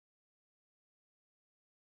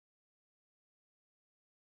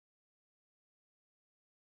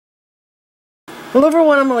Hello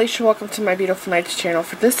everyone, I'm Alicia. Welcome to my Beautiful Nights channel.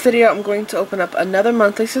 For this video, I'm going to open up another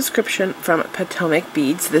monthly subscription from Potomac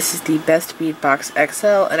Beads. This is the Best Bead Box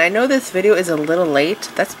XL, and I know this video is a little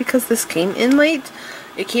late. That's because this came in late.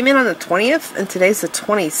 It came in on the 20th, and today's the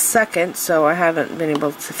 22nd, so I haven't been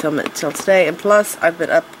able to film it until today. And plus, I've been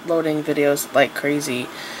uploading videos like crazy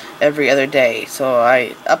every other day. So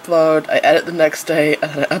I upload, I edit the next day,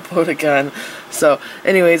 and I upload again. So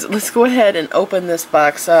anyways, let's go ahead and open this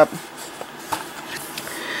box up.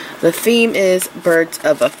 The theme is Birds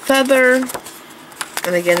of a Feather,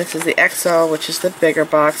 and again this is the XL, which is the bigger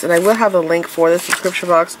box, and I will have a link for the subscription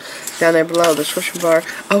box down there below, the description bar.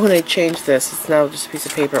 Oh, and I changed this, it's now just a piece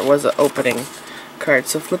of paper. It was an opening card.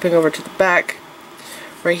 So flipping over to the back,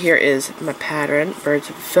 right here is my pattern,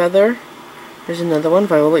 Birds of a Feather. There's another one,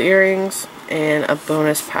 viola earrings, and a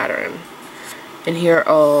bonus pattern. And here are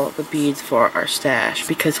all the beads for our stash,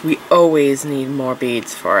 because we always need more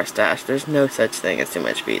beads for our stash. There's no such thing as too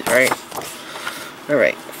much beads, right?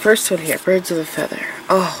 Alright, first one here, Birds of a Feather.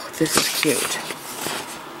 Oh, this is cute.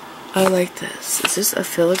 I like this. Is this a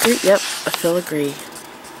filigree? Yep, a filigree.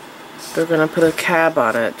 We're going to put a cab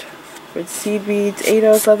on it. With seed beads, 8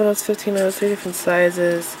 O's, 11 O's, 15 O's, 3 different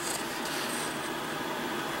sizes.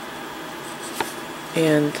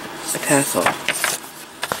 And a tassel.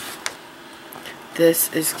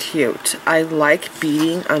 This is cute. I like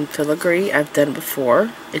beading on filigree. I've done it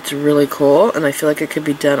before. It's really cool, and I feel like it could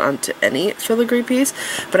be done onto any filigree piece.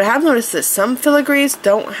 But I have noticed that some filigrees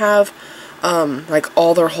don't have like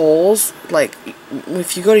all their holes. Like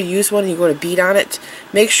if you go to use one and you go to bead on it,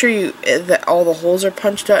 make sure that all the holes are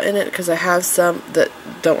punched out in it, because I have some that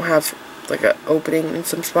don't have like an opening in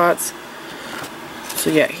some spots. So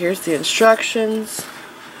yeah, here's the instructions.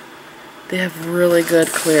 They have really good,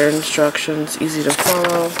 clear instructions, easy to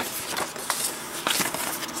follow.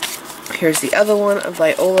 Here's the other one, a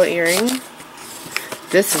viola earring.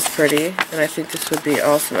 This is pretty, and I think this would be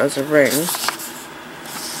awesome as a ring.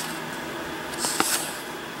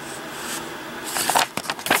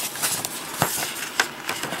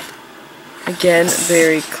 Again,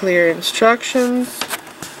 very clear instructions.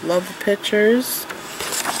 Love the pictures.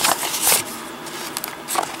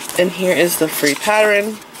 And here is the free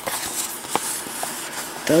pattern.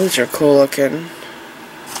 Those are cool looking.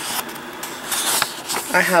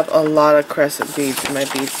 I have a lot of crescent beads in my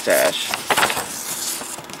bead stash.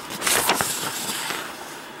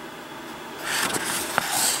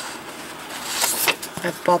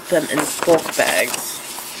 I bought them in bulk bags.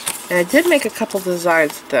 And I did make a couple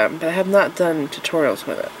designs with them, but I have not done tutorials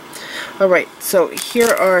with it. Alright, so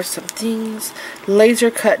here are some things.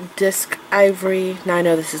 Laser cut disc ivory. Now I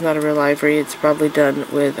know this is not a real ivory, it's probably done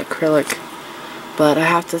with acrylic. But I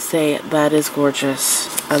have to say, that is gorgeous.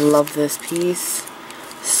 I love this piece.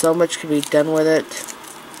 So much can be done with it.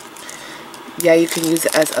 Yeah, you can use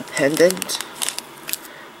it as a pendant.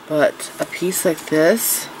 But a piece like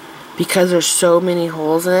this, because there's so many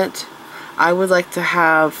holes in it, I would like to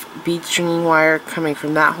have bead stringing wire coming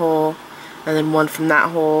from that hole, and then one from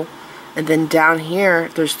that hole. And then down here,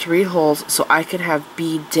 there's 3 holes, so I could have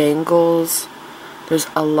bead dangles. There's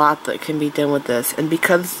a lot that can be done with this, and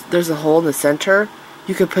because there's a hole in the center,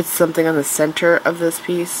 you could put something on the center of this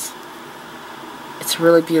piece. It's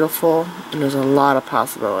really beautiful, and there's a lot of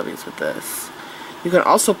possibilities with this. You can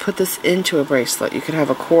also put this into a bracelet. You could have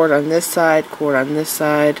a cord on this side,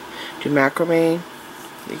 do macrame.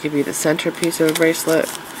 It could be the centerpiece of a bracelet.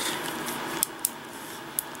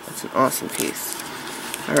 That's an awesome piece.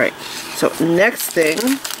 Alright, so next thing,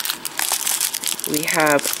 we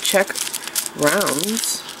have check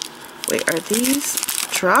rounds. Wait, are these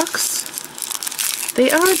trucks?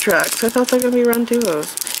 They are trucks. I thought they were going to be round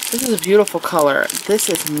duos. This is a beautiful color. This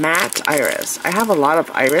is matte iris. I have a lot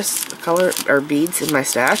of iris color or beads in my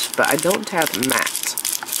stash, but I don't have matte.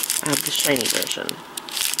 I have the shiny version.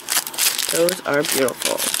 Those are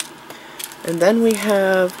beautiful. And then we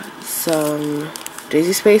have some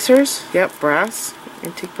daisy spacers. Yep, brass.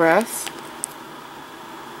 Antique brass.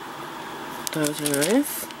 Those are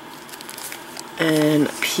nice. And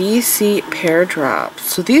PC pear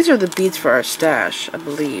drops. So these are the beads for our stash, I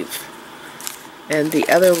believe. And the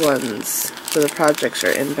other ones for the projects are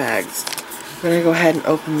in bags. I'm going to go ahead and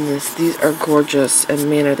open this. These are gorgeous, and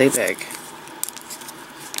man are they big.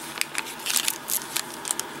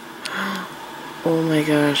 Oh my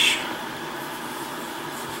gosh.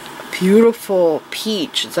 Beautiful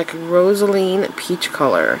peach. It's like a rosaline peach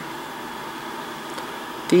color.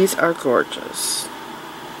 These are gorgeous.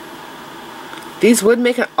 These would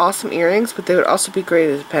make an awesome earrings, but they would also be great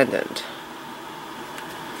as a pendant.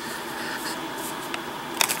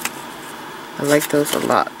 I like those a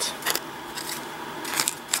lot.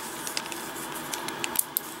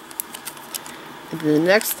 The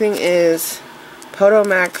next thing is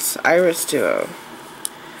Potomac's Iris Duo.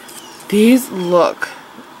 These look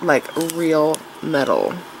like real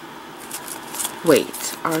metal.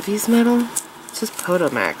 Wait, are these metal? It says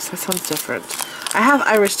Potomac's. That sounds different. I have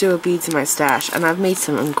Iris Duo beads in my stash, and I've made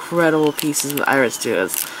some incredible pieces with Iris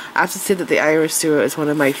Duos. I have to say that the Iris Duo is one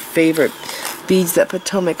of my favorite beads that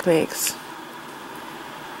Potomac makes.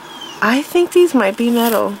 I think these might be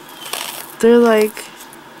metal. They're like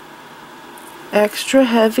extra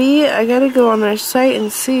heavy. I gotta go on their site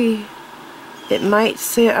and see. It might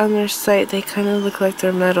say on their site they kind of look like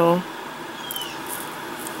they're metal.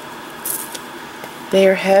 They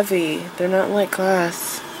are heavy. They're not like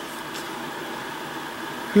glass.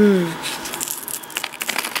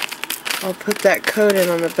 I'll put that code in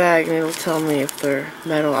on the bag and it'll tell me if they're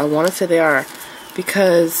metal. I want to say they are,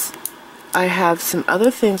 because I have some other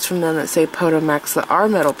things from them that say Potomac's that are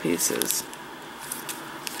metal pieces.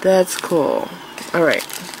 That's cool. Alright,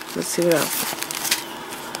 let's see what else.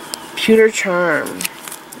 Pewter Charm.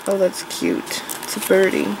 Oh, that's cute. It's a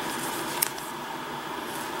birdie.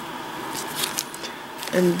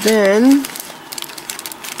 And then,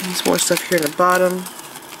 there's more stuff here in the bottom.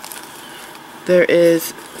 There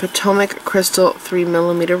is Potomac Crystal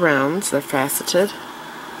 3mm rounds. They're faceted.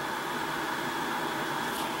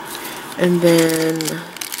 And then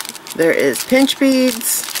there is pinch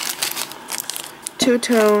beads,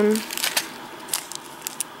 two-tone.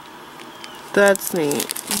 That's neat.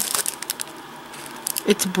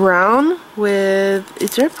 It's brown with,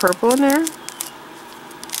 is there purple in there?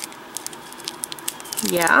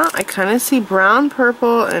 Yeah, I kind of see brown,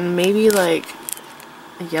 purple, and maybe like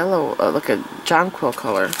a yellow, like a jonquil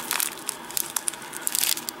color.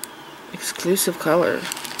 Exclusive color.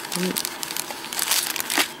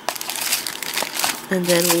 And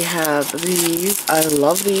then we have these. I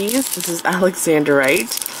love these. This is Alexandrite.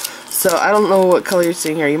 So I don't know what color you're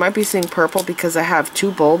seeing here. You might be seeing purple because I have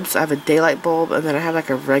two bulbs. I have a daylight bulb and then I have like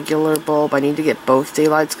a regular bulb. I need to get both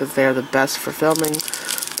daylights because they're the best for filming.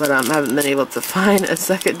 But I haven't been able to find a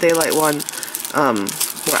second daylight one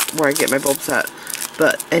where I get my bulbs at.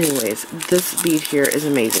 But anyways, this bead here is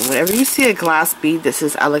amazing. Whenever you see a glass bead, this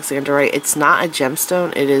is Alexandrite. It's not a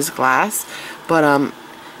gemstone, it is glass. But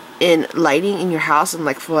in lighting in your house and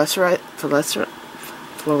like fluorescent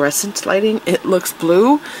lighting, it looks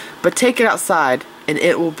blue. But take it outside and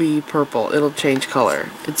it will be purple. It'll change color.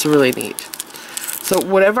 It's really neat. So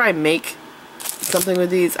whenever I make something with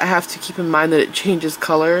these, I have to keep in mind that it changes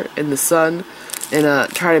color in the sun, and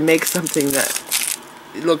try to make something that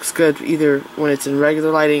looks good either when it's in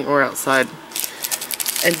regular lighting or outside.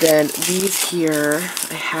 And then these here,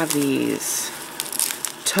 I have these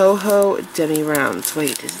Toho Demi rounds.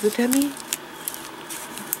 Wait, is the Demi?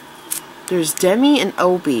 There's Demi and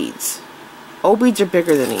O beads. O beads are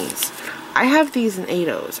bigger than these. I have these in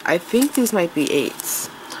 8/0s. I think these might be 8s.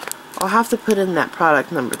 I'll have to put in that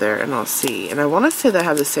product number there and I'll see. And I want to say they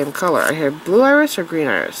have the same color. I have blue iris or green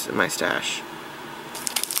iris in my stash.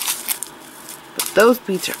 But those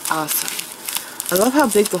beads are awesome. I love how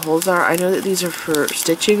big the holes are. I know that these are for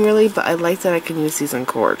stitching really, but I like that I can use these on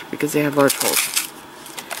cord because they have large holes.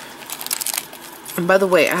 And by the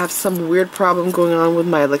way, I have some weird problem going on with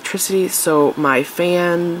my electricity, so my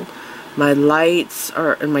fan, my lights,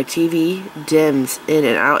 and my TV dims in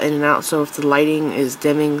and out, so if the lighting is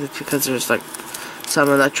dimming, it's because there's like some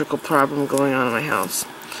electrical problem going on in my house.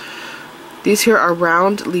 These here are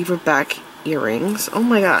round lever back earrings. Oh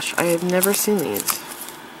my gosh, I have never seen these.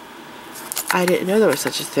 I didn't know there was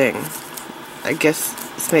such a thing. I guess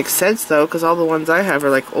this makes sense though, because all the ones I have are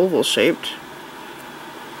like oval shaped.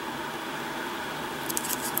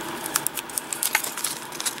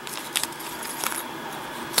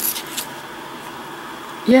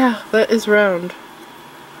 Yeah, that is round.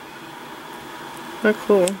 They're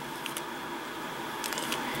cool.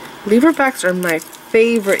 Lever backs are my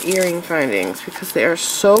favorite earring findings because they are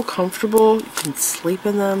so comfortable. You can sleep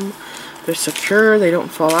in them. They're secure. They don't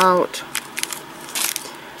fall out.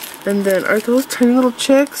 And then, are those tiny little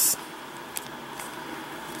chicks?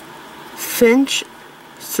 Finch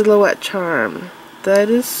Silhouette Charm. That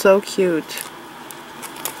is so cute.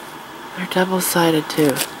 They're double-sided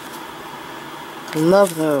too.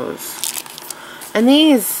 Love those. And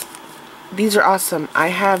these are awesome. I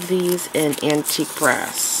have these in antique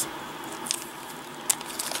brass.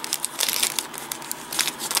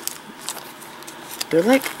 They're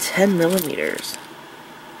like 10mm.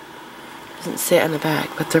 Doesn't say it on the bag,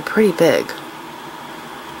 but they're pretty big.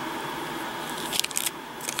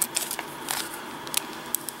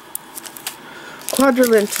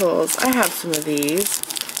 Quadrilentals. I have some of these.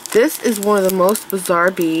 This is one of the most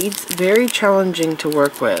bizarre beads, very challenging to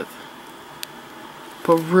work with.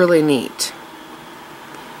 but really neat.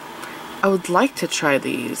 I would like to try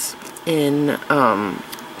these in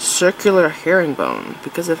circular herringbone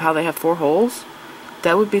because of how they have 4 holes.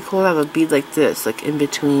 That would be cool to have a bead like this, like in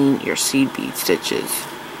between your seed bead stitches.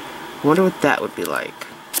 I wonder what that would be like.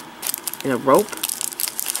 In a rope.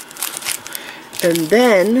 And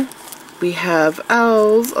then we have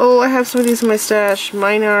owls. Oh, I have some of these in my stash.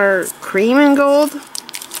 Mine are cream and gold.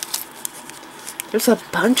 There's a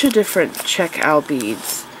bunch of different check owl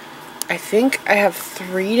beads. I think I have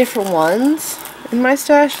 3 different ones in my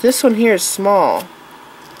stash. This one here is small.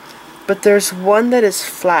 But there's one that is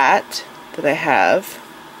flat that I have.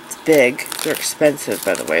 It's big. They're expensive,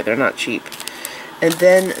 by the way. They're not cheap. And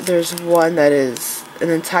then there's one that is an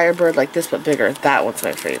entire bird like this, but bigger. That one's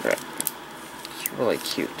my favorite. It's really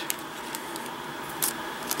cute.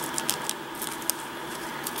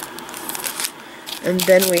 And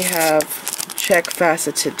then we have check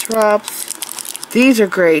faceted drops. These are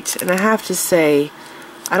great, and I have to say,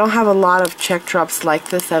 I don't have a lot of check drops like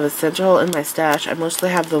this. I have a center hole in my stash. I mostly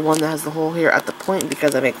have the one that has the hole here at the point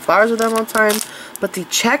because I make flowers with them all the time. But the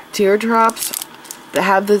check teardrops that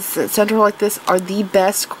have this center hole like this are the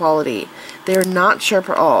best quality. They are not sharp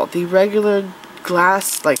at all. The regular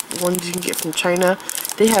glass, like ones you can get from China,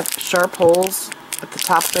 they have sharp holes at the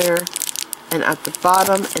top there and at the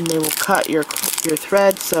bottom, and they will cut your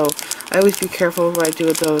thread. So I always be careful what I do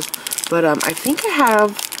with those. But I think I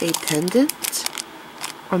have a pendant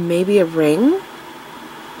or maybe a ring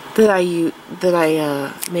that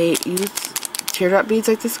I may use teardrop beads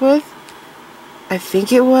like this with. I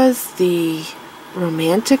think it was the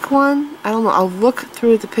romantic one. I don't know. I'll look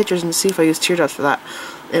through the pictures and see if I use teardrops for that.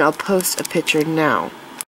 And I'll post a picture now.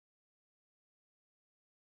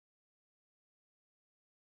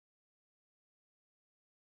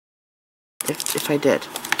 If I did.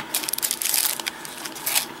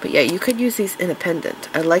 But yeah, you could use these in a pendant.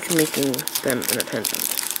 I like making them in a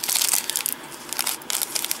pendant.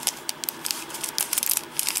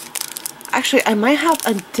 Actually, I might have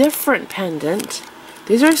a different pendant.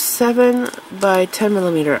 These are 7 by 10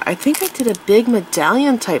 millimeter. I think I did a big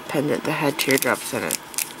medallion type pendant that had teardrops in it.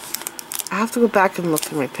 I have to go back and look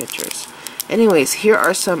through my pictures. Anyways, here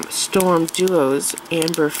are some Storm Duos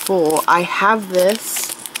Amber Full. I have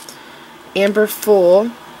this Amber Full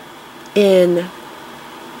in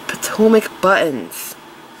Potomac buttons.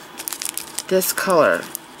 This color.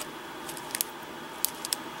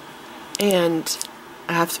 And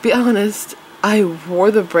I have to be honest, I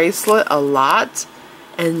wore the bracelet a lot,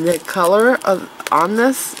 and the color on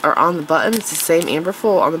this, or on the button, it's the same Amber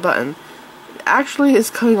Full on the button. It actually is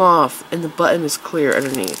coming off, and the button is clear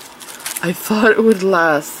underneath. I thought it would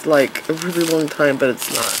last like a really long time, but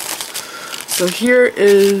it's not. So here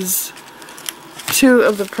is 2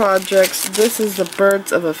 of the projects. This is the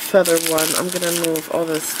Birds of a Feather one. I'm gonna move all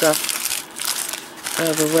this stuff out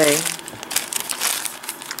of the way.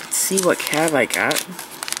 Let's see what cab I got.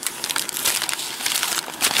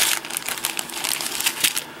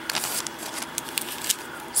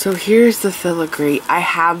 So here's the filigree. I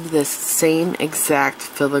have this same exact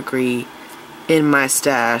filigree in my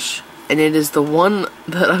stash, and it is the one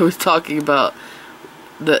that I was talking about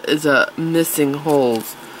that is missing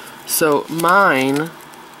holes. So mine,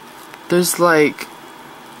 there's like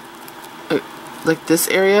this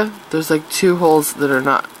area, there's like 2 holes that are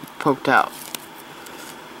not poked out.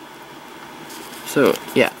 So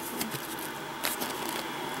yeah,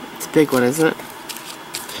 it's a big one, isn't it?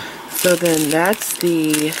 So then that's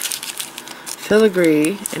the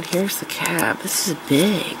filigree, and here's the cab. This is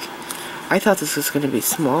big. I thought this was going to be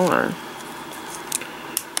smaller.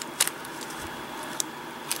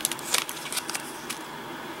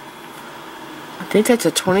 I think that's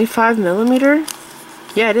a 25 millimeter.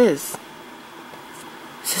 Yeah, it is.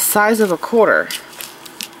 It's the size of a quarter.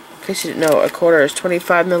 In case you didn't know, a quarter is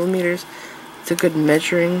 25 millimeters. It's a good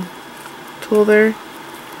measuring tool there.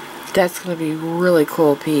 That's going to be a really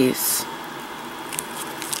cool piece.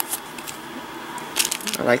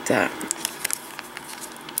 I like that.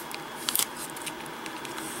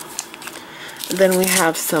 And then we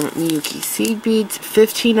have some Miyuki seed beads,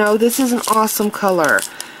 15-0. This is an awesome color.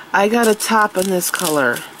 I got a top in this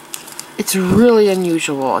color. It's really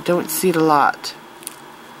unusual. I don't see it a lot.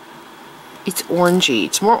 It's orangey.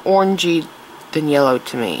 It's more orangey than yellow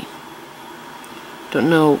to me. Don't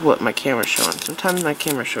know what my camera's showing. Sometimes my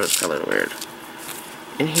camera shows color weird.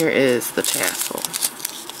 And here is the tassel.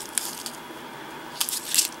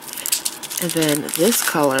 And then this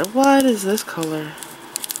color. What is this color?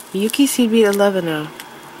 Miyuki Seed Bead 11-0.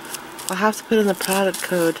 I'll have to put in the product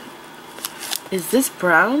code. Is this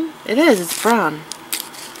brown? It is. It's brown.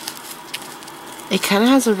 It kind of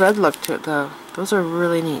has a red look to it though. Those are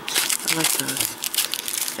really neat. I like those.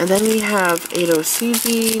 And then we have 80 seed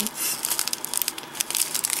beads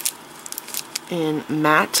in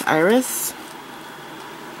matte iris.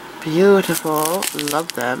 Beautiful.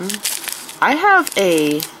 Love them. I have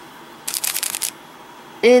in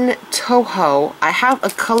Toho, I have a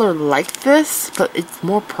color like this, but it's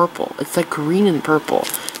more purple. It's like green and purple.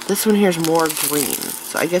 This one here is more green.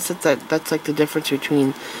 So I guess that's like the difference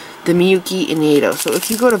between the Miyuki and the 80. So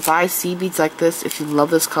if you go to buy seed beads like this, if you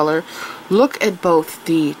love this color, look at both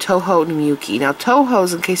the Toho and Miyuki. Now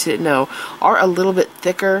Tohos, in case you didn't know, are a little bit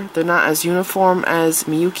thicker. They're not as uniform as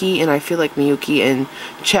Miyuki, and I feel like Miyuki and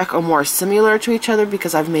Czech are more similar to each other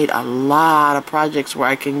because I've made a lot of projects where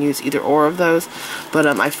I can use either or of those. But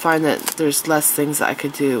I find that there's less things that I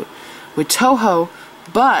could do with Toho.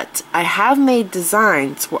 But I have made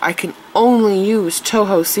designs where I can only use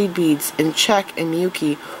Toho seed beads, and Czech and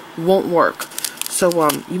Miyuki won't work. So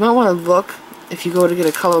you might want to look, if you go to get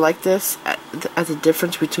a color like this, at the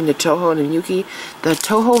difference between the Toho and the Miyuki. The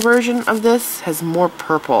Toho version of this has more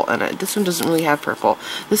purple in it. This one doesn't really have purple.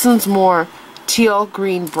 This one's more teal,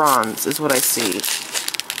 green, bronze is what I see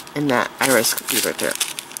in that iris bead right there.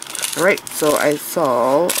 Alright, so I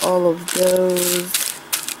saw all of those.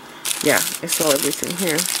 Yeah, I saw everything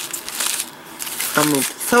here. I'll move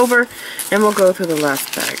this over, and we'll go through the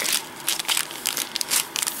last bag.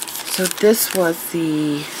 So this was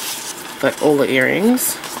the Viola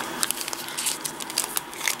earrings.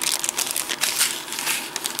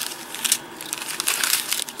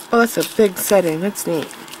 Oh, that's a big setting. That's neat.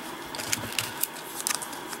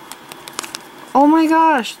 Oh my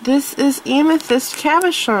gosh, this is amethyst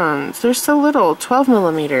cabochons. They're so little,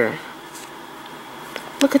 12mm.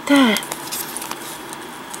 Look at that.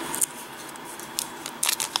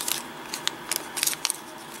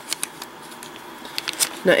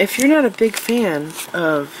 Now, if you're not a big fan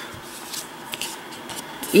of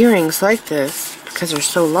earrings like this, because they're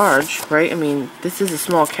so large, right? I mean, this is a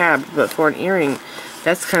small cab, but for an earring,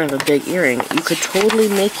 that's kind of a big earring. You could totally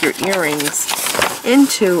make your earrings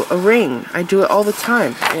into a ring. I do it all the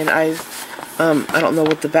time, and I don't know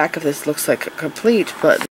what the back of this looks like complete,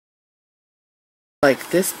 but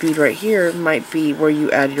like this bead right here might be where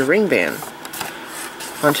you add your ring band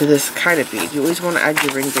onto this kind of bead. You always want to add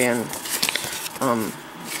your ring band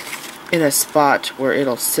in a spot where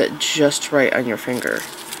it'll sit just right on your finger.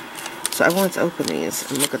 So I wanted to open these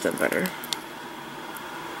and look at them better.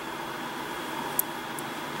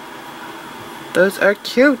 Those are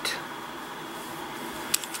cute.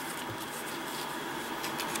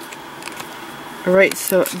 Alright,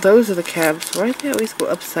 so those are the cabs. Why do they always go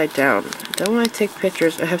upside down? Then when I take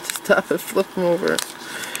pictures, I have to stop and flip them over.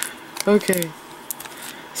 Okay.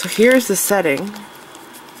 So here's the setting.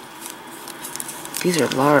 These are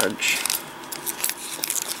large.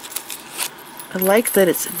 I like that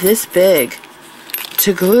it's this big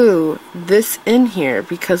to glue this in here,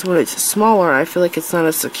 because when it's smaller, I feel like it's not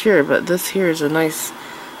as secure, but this here is a nice,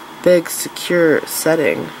 big, secure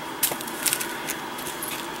setting.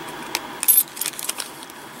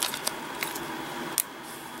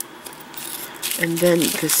 And then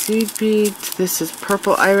the seed beads, this is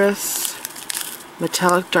purple iris,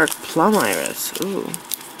 metallic dark plum iris. Ooh.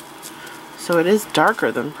 So it is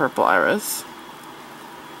darker than purple iris.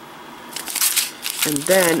 And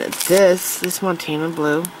then this Montana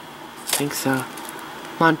blue. I think so.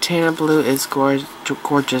 Montana blue is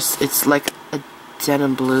gorgeous. It's like a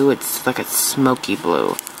denim blue. It's like a smoky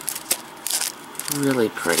blue. Really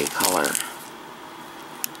pretty color.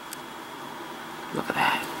 Look at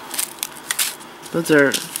that. Those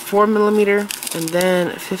are 4mm and then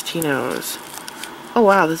 15-0s. Oh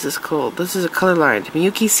wow, this is cool. This is a color lined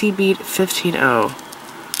Miyuki seed bead 15-0.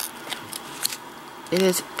 It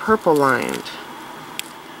is purple lined.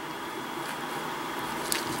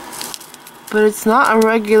 But it's not a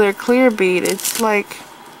regular clear bead. It's like,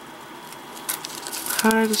 how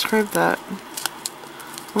do I describe that?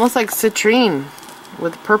 Almost like citrine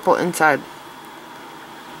with purple inside.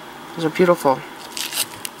 Those are beautiful.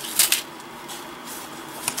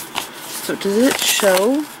 So does it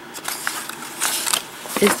show?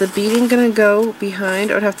 Is the beading going to go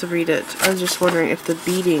behind? I would have to read it. I was just wondering if the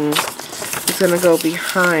beading is going to go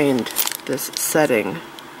behind this setting.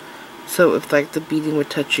 So if like the beading would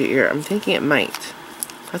touch your ear. I'm thinking it might.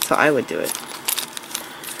 That's how I would do it.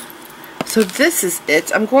 So this is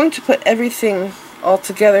it. I'm going to put everything all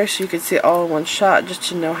together so you can see it all in one shot just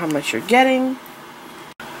to know how much you're getting.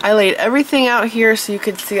 I laid everything out here so you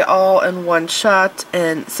could see it all in one shot,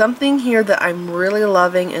 and something here that I'm really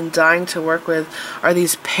loving and dying to work with are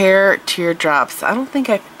these pear teardrops. I don't think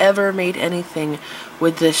I've ever made anything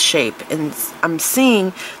with this shape, and I'm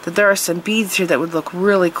seeing that there are some beads here that would look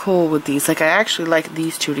really cool with these. Like, I actually like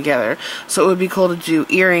these two together, so it would be cool to do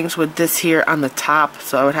earrings with this here on the top,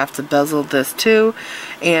 so I would have to bezel this too.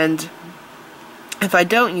 And if I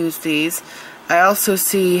don't use these, I also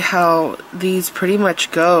see how these pretty much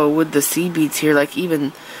go with the seed beads here. Like,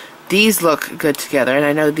 even these look good together, and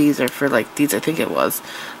I know these are for, like, these I think it was,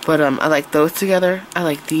 but I like those together. I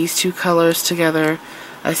like these two colors together.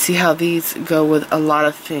 I see how these go with a lot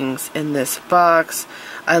of things in this box.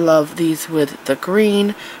 I love these with the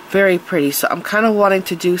green. Very pretty. So I'm kind of wanting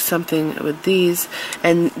to do something with these.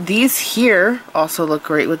 And these here also look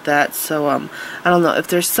great with that. So I don't know. If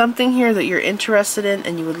there's something here that you're interested in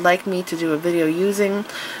and you would like me to do a video using,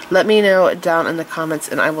 let me know down in the comments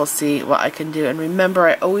and I will see what I can do. And remember,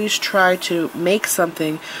 I always try to make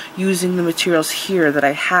something using the materials here that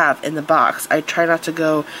I have in the box. I try not to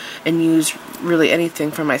go and use really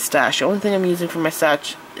anything from my stash. The only thing I'm using from my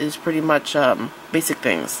stash is pretty much basic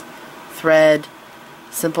things. Thread,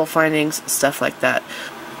 simple findings, stuff like that.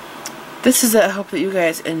 This is it. I hope that you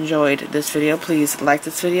guys enjoyed this video. Please like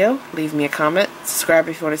this video, leave me a comment, subscribe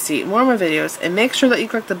if you want to see more of my videos, and make sure that you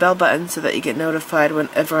click the bell button so that you get notified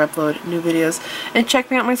whenever I upload new videos. And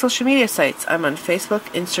check me out on my social media sites. I'm on Facebook,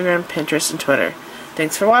 Instagram, Pinterest, and Twitter.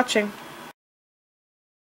 Thanks for watching.